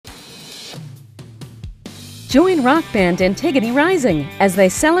Join rock band Antigone Rising as they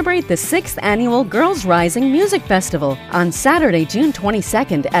celebrate the 6th annual Girls Rising Music Festival on Saturday, June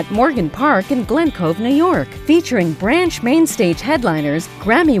 22nd at Morgan Park in Glen Cove, New York, featuring Branch Mainstage headliners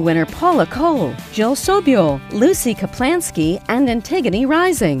Grammy winner Paula Cole, Jill Sobule, Lucy Kaplansky, and Antigone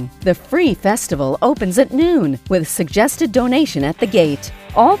Rising. The free festival opens at noon with suggested donation at the gate.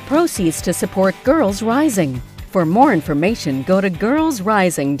 All proceeds to support Girls Rising. For more information, go to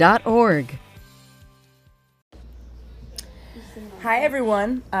girlsrising.org. Hi,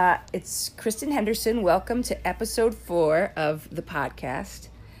 everyone. It's Kristen Henderson. Welcome to episode 4 of the podcast,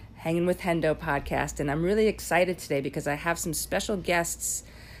 Hanging with Hendo podcast. And I'm really excited today because I have some special guests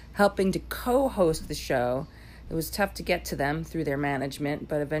helping to co-host the show. It was tough to get to them through their management,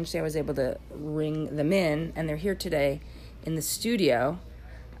 but eventually I was able to ring them in, and they're here today in the studio.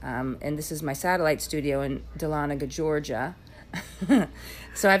 And this is my satellite studio in Dahlonega, Georgia.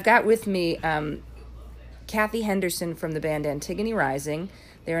 So I've got with me Kathy Henderson from the band Antigone Rising.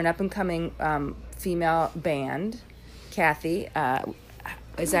 They're an up-and-coming female band. Kathy,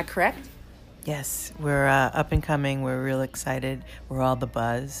 is that correct? Yes, we're up-and-coming. We're real excited. We're all the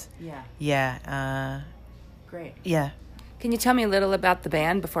buzz. Yeah. Yeah. Great. Yeah. Can you tell me a little about the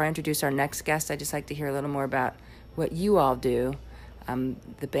band before I introduce our next guest? I'd just like to hear a little more about what you all do.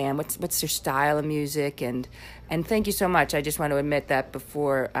 The band, what's your style of music, and thank you so much. I just want to admit that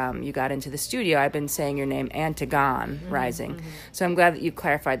before you got into the studio, I've been saying your name Antigone Rising, so I'm glad that you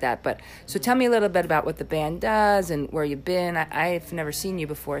clarified that. But so tell me a little bit about what the band does and where you've been. I've never seen you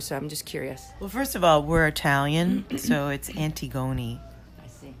before, so I'm just curious. Well, first of all, we're Italian, so it's Antigone. I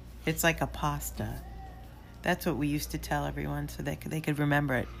see. It's like a pasta. That's what we used to tell everyone so they could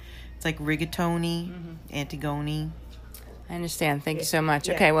remember it. It's like rigatoni, Antigone. I understand. Thank you so much.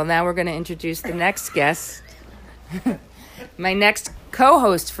 Yeah. Okay, well, now we're going to introduce the next guest. My next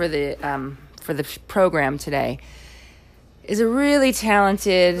co-host for the program today is a really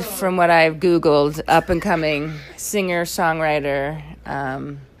talented, from what I've Googled, up-and-coming singer-songwriter.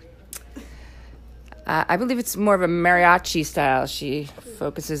 I believe it's more of a mariachi style she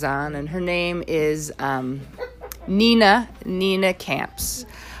focuses on, and her name is Nina Camps.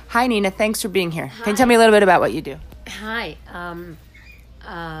 Hi, Nina. Thanks for being here. Can you tell me a little bit about what you do? Hi.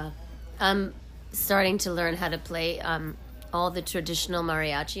 I'm starting to learn how to play all the traditional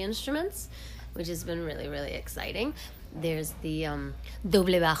mariachi instruments, which has been really, really exciting. There's the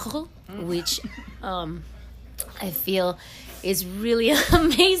doble bajo, which I feel is really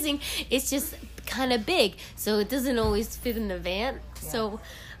amazing. It's just kind of big, so it doesn't always fit in the van. Yeah. So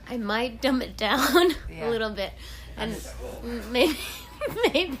I might dumb it down a little bit, and maybe.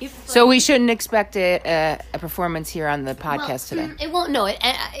 So we shouldn't expect a performance here on the podcast today. It won't. No,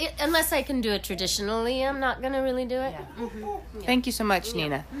 unless I can do it traditionally, I'm not gonna really do it. Yeah. Yeah. Thank you so much,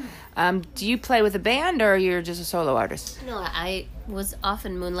 Nina. Do you play with a band, or you're just a solo artist? No, I was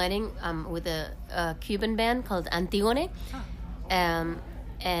often moonlighting with a Cuban band called Antigone, they're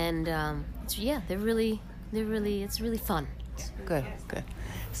really it's really fun. Good.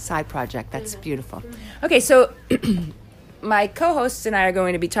 Side project. That's beautiful. Okay, so. My co-hosts and I are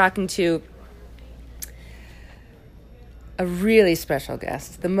going to be talking to a really special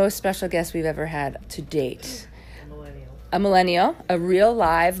guest, the most special guest we've ever had to date. A millennial, a real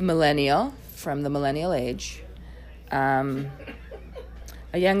live millennial from the millennial age. A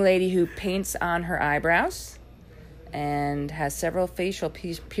young lady who paints on her eyebrows and has several facial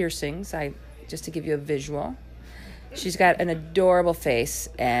piercings, just to give you a visual. She's got an adorable face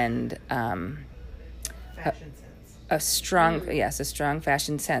and a strong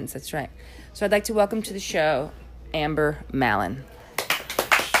fashion sense. That's right. So I'd like to welcome to the show Amber Mallon.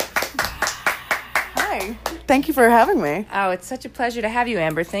 Hi. Thank you for having me. Oh, it's such a pleasure to have you,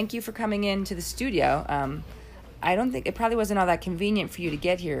 Amber. Thank you for coming into the studio. I don't think it probably wasn't all that convenient for you to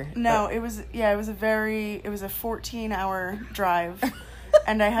get here. No, it was. Yeah, it was a 14-hour drive,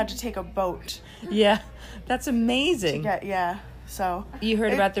 and I had to take a boat. Yeah, that's amazing. So you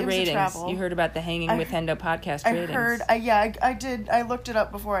heard about the ratings. You heard about the Hanging with Hendo podcast ratings. I did. I looked it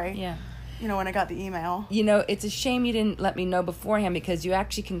up before when I got the email. It's a shame you didn't let me know beforehand because you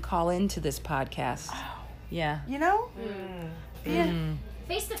actually can call into this podcast. Oh. Yeah. Yeah.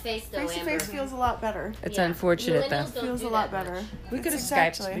 Face to face, though. Face to face feels a lot better. It's unfortunate, though. Feels a lot better. We could have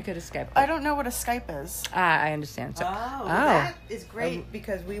Skyped. I don't know what a Skype is. I understand. So, that is great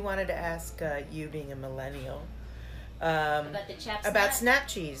because we wanted to ask you, being a millennial. About the chap about snap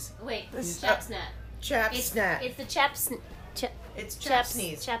cheese. Wait, chap snap. Chap snap. It's the chap It's chap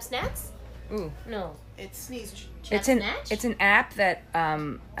sneeze. Chap snacks? Ooh. No. It's sneeze. It's an app that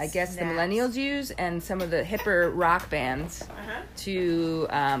I guess the millennials use and some of the hipper rock bands to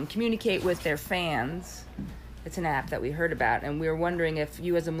communicate with their fans It's an app that we heard about, and we were wondering if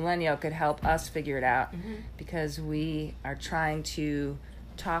you as a millennial could help us figure it out, because we are trying to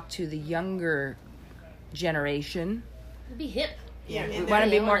talk to the younger generation. Be hip. Yeah, We want to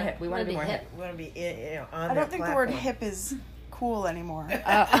be more hip. We want to be be more hip. hip. We want to be on I don't think the word platform. hip is cool anymore. Oh,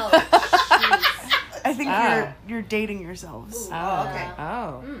 jeez. I think Oh. you're dating yourselves. Oh, okay.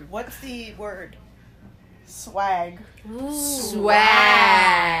 Oh. What's the word? Swag.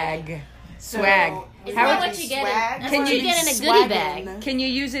 Swag. Swag. Is How that would- what you get? swag? That's Can what you you get in a swaggin'. goodie bag. Can you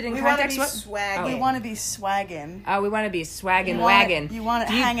use it in We want to context? be What? swagging. We want to be swaggin'. Oh, we want to be swaggin' You waggin'. want it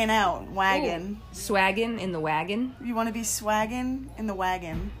Do you- hanging out, waggin'. Swaggin' in the wagon You want to be swaggin' in the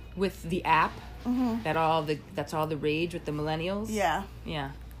wagon. with the app. That's all the rage with the millennials. Yeah. Yeah,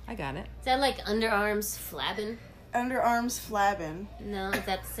 I got it. Is that like underarms flabbing? Underarms flabbing. No, is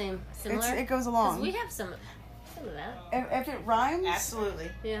that the same similar? It goes 'Cause along. we have some of that. If it rhymes, Absolutely.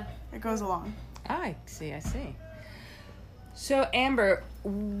 Yeah. it goes along. I see. So, Amber,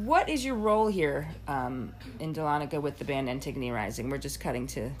 what is your role here in Dahlonega with the band Antigone Rising? We're just cutting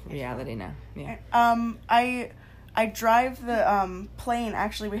to reality now. Yeah. I drive the plane.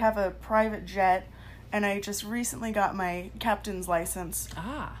 Actually, we have a private jet, and I just recently got my captain's license.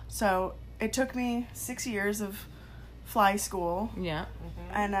 Ah. So it took me 6 years of fly school, Yeah.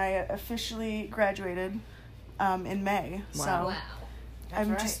 and I officially graduated in May. Wow. So Wow.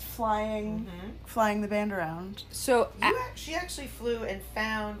 I'm right. just flying the band around. So, She actually flew and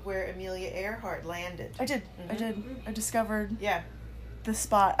found where Amelia Earhart landed. I did. I discovered Yeah, the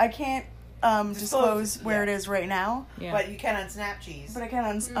spot. I can't disclose where yeah. it is right now, yeah. but you can on Snap Cheese. but I can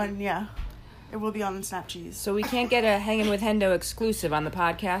on yeah. It will be on Snap Cheese. So we can't get a Hanging with Hendo exclusive on the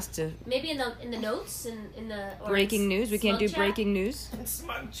podcast to Maybe in the notes in the or breaking news. We can't do Smug Chat? breaking news.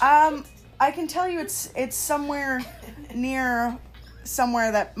 I can tell you it's somewhere near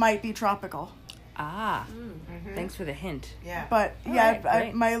somewhere that might be tropical. Ah. Thanks for the hint. Yeah, But All yeah, right, I,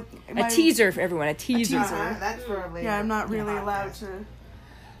 great. my A teaser for everyone. A teaser. uh-huh. That's for a later. Yeah, I'm not really podcast. allowed to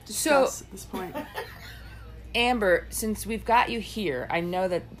So, discuss at this point. Amber, since we've got you here, I know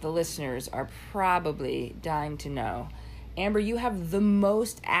that the listeners are probably dying to know. Amber, you have the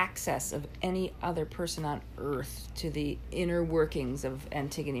most access of any other person on Earth to the inner workings of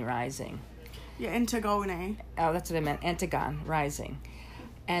Antigone Rising. Yeah, Antigone. Oh, that's what I meant. Antigone Rising.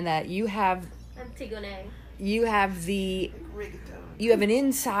 And you have Antigone. you have an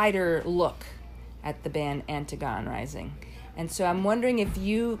insider look at the band Antigone Rising. And so I'm wondering if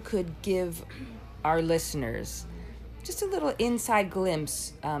you could give our listeners just a little inside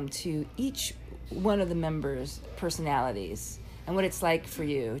glimpse to each one of the members' personalities and what it's like for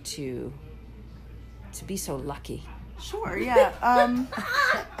you to be so lucky. Sure, yeah.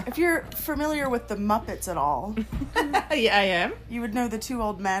 If you're familiar with the Muppets at all, Yeah, I am. you would know the two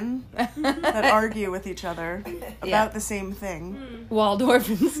old men that argue with each other about Yeah. the same thing. Waldorf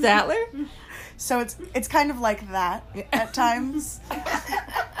and Statler. So it's kind of like that at times.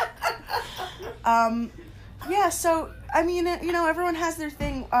 Yeah, so I mean, everyone has their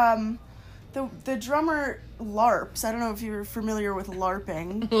thing. The drummer LARPs. I don't know if you're familiar with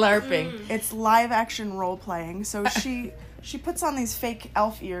LARPing. LARPing. It's live action role playing. So she puts on these fake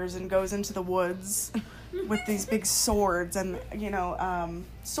elf ears and goes into the woods with these big swords and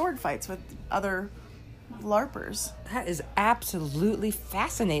sword fights with other LARPers. That is absolutely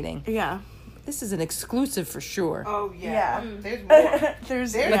fascinating. Yeah. This is an exclusive for sure. Oh Yeah. There's more.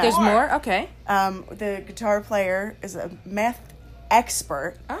 There's But there's more? Okay. the guitar player is a math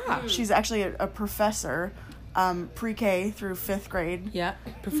expert. Ah. She's actually a professor, pre-K through 5th grade Yeah.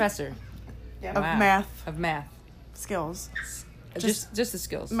 Professor Yeah. of Wow. math of math. skills. Just the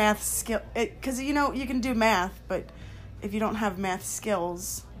skills. Math skill, because you can do math, but if you don't have math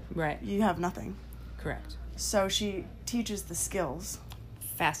skills, Right. you have nothing. Correct. So she teaches the skills.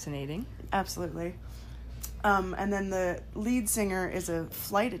 Fascinating. Absolutely. And then the lead singer is a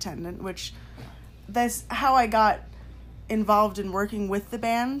flight attendant, which that's how I got involved in working with the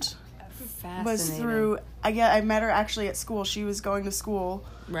band. Fascinating. Was through I met her actually at school. She was going to school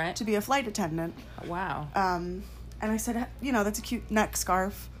Right. to be a flight attendant. Wow. And I said, that's a cute neck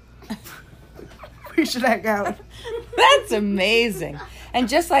scarf. We should hang out. That's amazing. And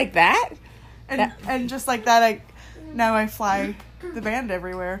just like that? And just like that, now I fly the band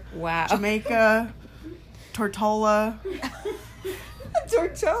everywhere. Wow. Jamaica, Tortola,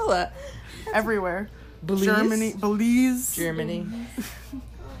 Tortola. everywhere. Belize? Belize. Germany.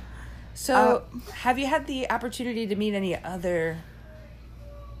 So, have you had the opportunity to meet any other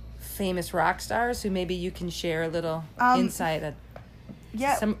famous rock stars who maybe you can share a little insight at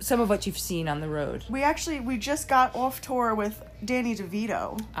Yeah. some of what you've seen on the road? We just got off tour with Danny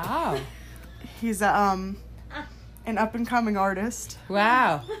DeVito. Oh. He's an up and coming artist.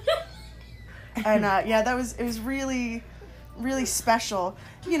 Wow. And it was really, really special.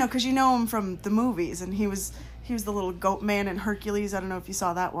 You know, because you know him from the movies, and he was the little goat man in Hercules. I don't know if you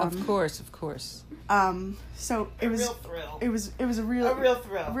saw that one. Of course. So it was real thrill. It was a real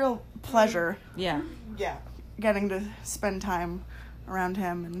thrill. a real pleasure Yeah. Yeah. getting to spend time around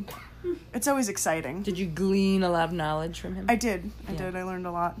him, and it's always exciting. Did you glean a lot of knowledge from him? I did. I learned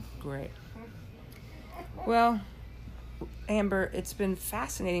a lot. Great. Well, Amber, it's been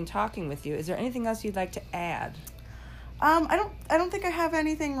fascinating talking with you. Is there anything else you'd like to add? I don't think I have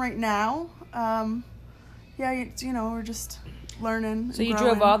anything right now. We're just learning. So you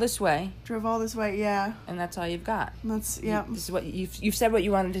drove all this way, yeah. and that's all you've got. This is what you've said what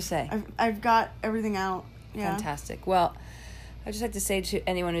you wanted to say. I've got everything out. Yeah. Fantastic. Well, I'd just like to say to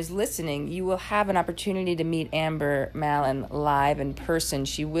anyone who's listening, you will have an opportunity to meet Amber Mallon live in person.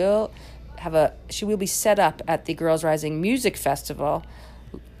 She will be set up at the Girls Rising Music Festival,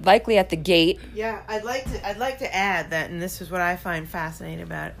 likely at the gate. Yeah, I'd like to add that, and this is what I find fascinating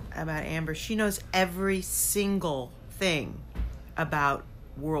about Amber. She knows every single thing about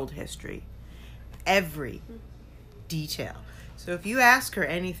world history, every detail. So if you ask her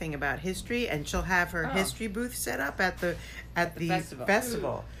anything about history, and she'll have her history booth set up at the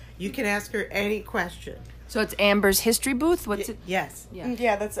festival. You can ask her any question. So it's Amber's history booth? What's it? Yes.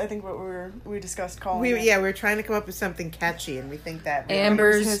 Yeah, that's I think what we discussed calling it. We're trying to come up with something catchy, and we think that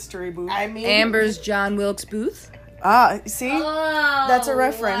Amber's history booth. Amber's John Wilkes Booth. See? Oh, That's a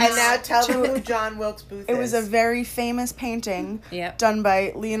reference. And now tell them who John Wilkes Booth is. It was a very famous painting Yep. done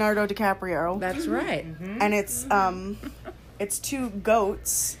by Leonardo DiCaprio. That's right. And it's two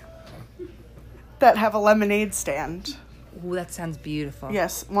goats that have a lemonade stand. Ooh, that sounds beautiful.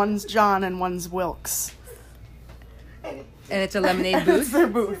 Yes, one's John and one's Wilkes. And it's a lemonade booth? It's their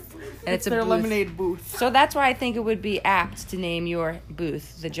booth. And it's a their booth. lemonade booth. So that's why I think it would be apt to name your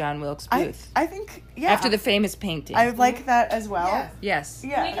booth the John Wilkes booth. I think, yeah. After the famous painting. I would like that as well. Yes.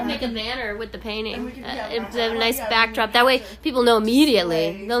 Yeah. We can make a banner with the painting. yeah, It's a nice backdrop. That way, people know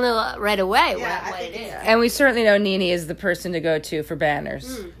immediately. They'll know right away I what think it is. And we certainly know Nini is the person to go to for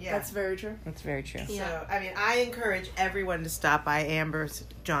banners. Yeah. That's very true. That's very true. So, I mean, I encourage everyone to stop by Amber's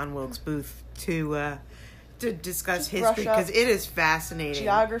John Wilkes booth to discuss Just brush history, up. because it is fascinating.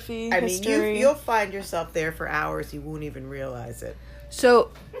 Geography, I mean, history. you'll find yourself there for hours. You won't even realize it.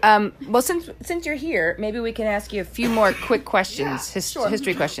 So, well, since you're here, maybe we can ask you a few more quick questions,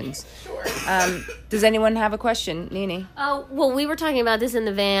 history questions. Sure. Does anyone have a question, Nini? Oh, well, we were talking about this in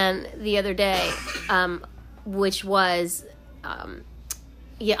the van the other day, which was,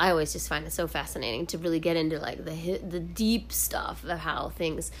 I always just find it so fascinating to really get into like the deep stuff of how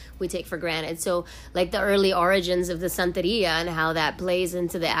things we take for granted. So, like the early origins of the Santeria and how that plays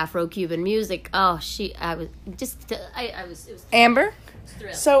into the Afro-Cuban music. Oh, it was Amber?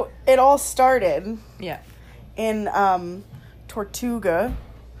 thrilled. So it all started Yeah. in Tortuga,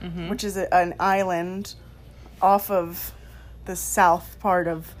 which is an island off of the south part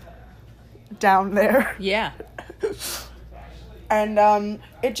of down there. Yeah. And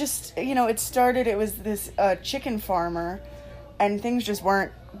it just, it started, it was this chicken farmer, and things just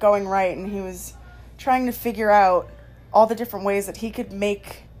weren't going right, and he was trying to figure out all the different ways that he could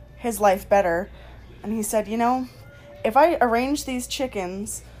make his life better. And he said, if I arrange these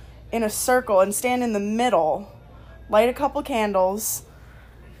chickens in a circle and stand in the middle, light a couple candles,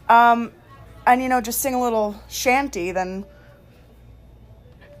 and, just sing a little shanty, then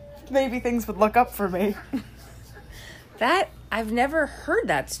maybe things would look up for me. I've never heard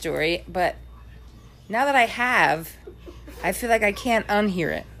that story, but now that I have, I feel like I can't unhear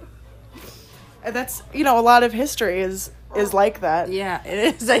it. And that's, a lot of history is like that. Yeah,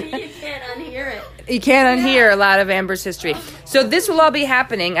 it is. You can't unhear it. You can't unhear a lot of Amber's history. So this will all be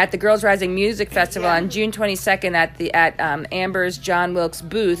happening at the Girls Rising Music Festival on June 22nd at Amber's John Wilkes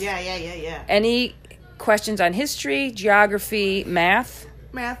booth. Yeah. Any questions on history, geography, math?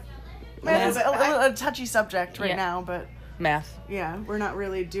 Math is a touchy subject right now, but Math. yeah, we're not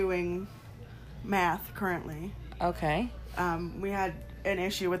really doing math currently. Okay. We had an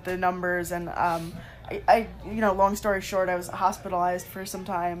issue with the numbers, and I long story short, I was hospitalized for some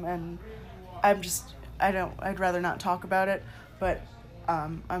time, and I'd rather not talk about it, but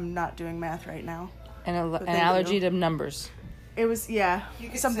I'm not doing math right now. An thank allergy you. to numbers. It was, You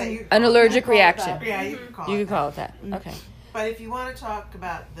could something. say An allergic reaction. Yeah, you could call You it could call it that. Mm-hmm. Okay. But if you want to talk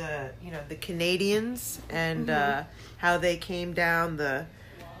about the Canadians and how they came down the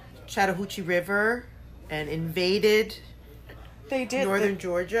Chattahoochee River and invaded They did northern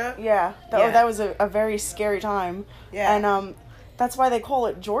Georgia. Yeah, that was a very scary time. Yeah. And that's why they call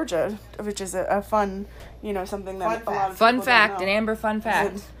it Georgia, which is a fun, something that Fun a lot of Fun people fact, don't an know. Amber fun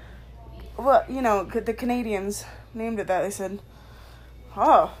fact. Well, the Canadians named it that. They said,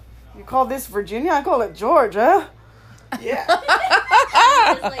 "Oh, you call this Virginia? I call it Georgia." Yeah.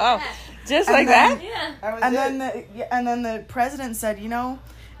 Just like that. Just like that? Yeah. That was And then the president said,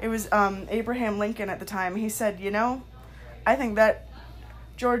 it was Abraham Lincoln at the time. He said, I think that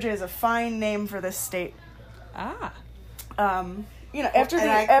Georgia is a fine name for this state. Ah. After And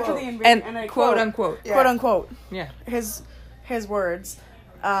the I after quote. the invasion, And I quote unquote. Yeah. quote unquote, Yeah. his words.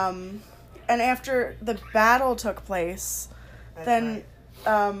 And after the battle took place, That's then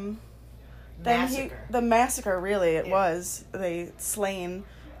right. Massacre. the massacre really it Yeah. was. They slain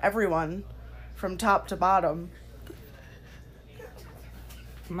everyone from top to bottom.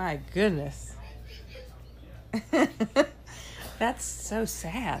 My goodness. That's so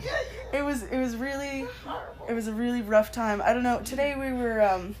sad. It was a really rough time. I don't know. Today we were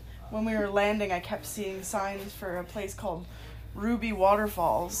when we were landing, I kept seeing signs for a place called Ruby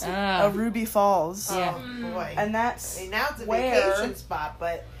Waterfalls, Ah. Ruby Falls. Yeah. Oh, boy. And that's I mean, now it's a where vacation spot,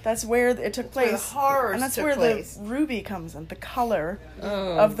 but that's where it took where the place. horrors And that's took where place. the ruby comes in, the color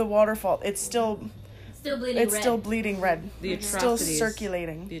Oh. of the waterfall. It's still Still bleeding red. still bleeding red. The It's still atrocities.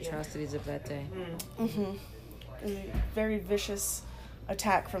 circulating. The atrocities of that day. A very vicious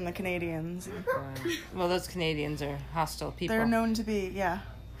attack from the Canadians. Wow. Well, those Canadians are hostile people. They're known to be,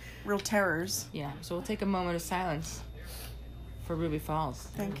 real terrors. Yeah, so we'll take a moment of silence for Ruby Falls.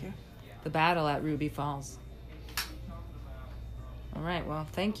 Thank you. The battle at Ruby Falls. All right, well,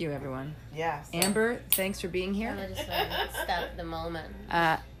 thank you, everyone. yes. Amber, thanks for being I here. just want to stop the moment.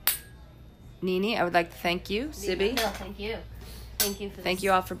 Nini, I would like to thank you. Sibby, No, thank you. Thank you for thank this.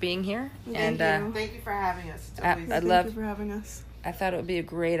 you all for being here. And you. Thank you for having us. It's I always- Thank love- you for having us. I thought it would be a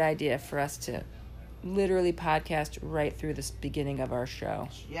great idea for us to literally podcast right through this beginning of our show.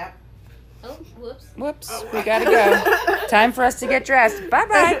 Yep. Oh, whoops. Whoops, we gotta go. Time for us to get dressed.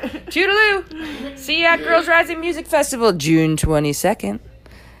 Bye-bye. Toodaloo. See you at Girls Rising Music Festival, June 22nd.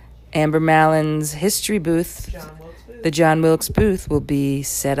 Amber Mallon's history booth, John Wilkes Booth. the John Wilkes booth, will be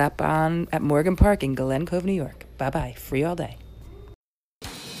set up at Morgan Park in Glen Cove, New York. Bye-bye. Free all day.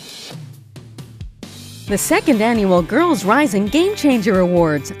 The second annual Girls Rising Game Changer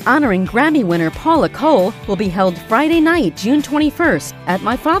Awards, honoring Grammy winner Paula Cole, will be held Friday night, June 21st, at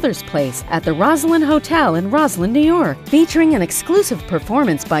my father's place at the Roslyn Hotel in Roslyn, New York, featuring an exclusive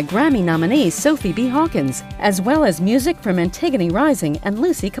performance by Grammy nominee Sophie B. Hawkins, as well as music from Antigone Rising and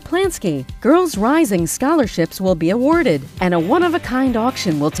Lucy Kaplansky. Girls Rising scholarships will be awarded, and a one-of-a-kind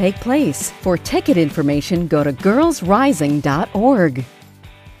auction will take place. For ticket information, go to girlsrising.org.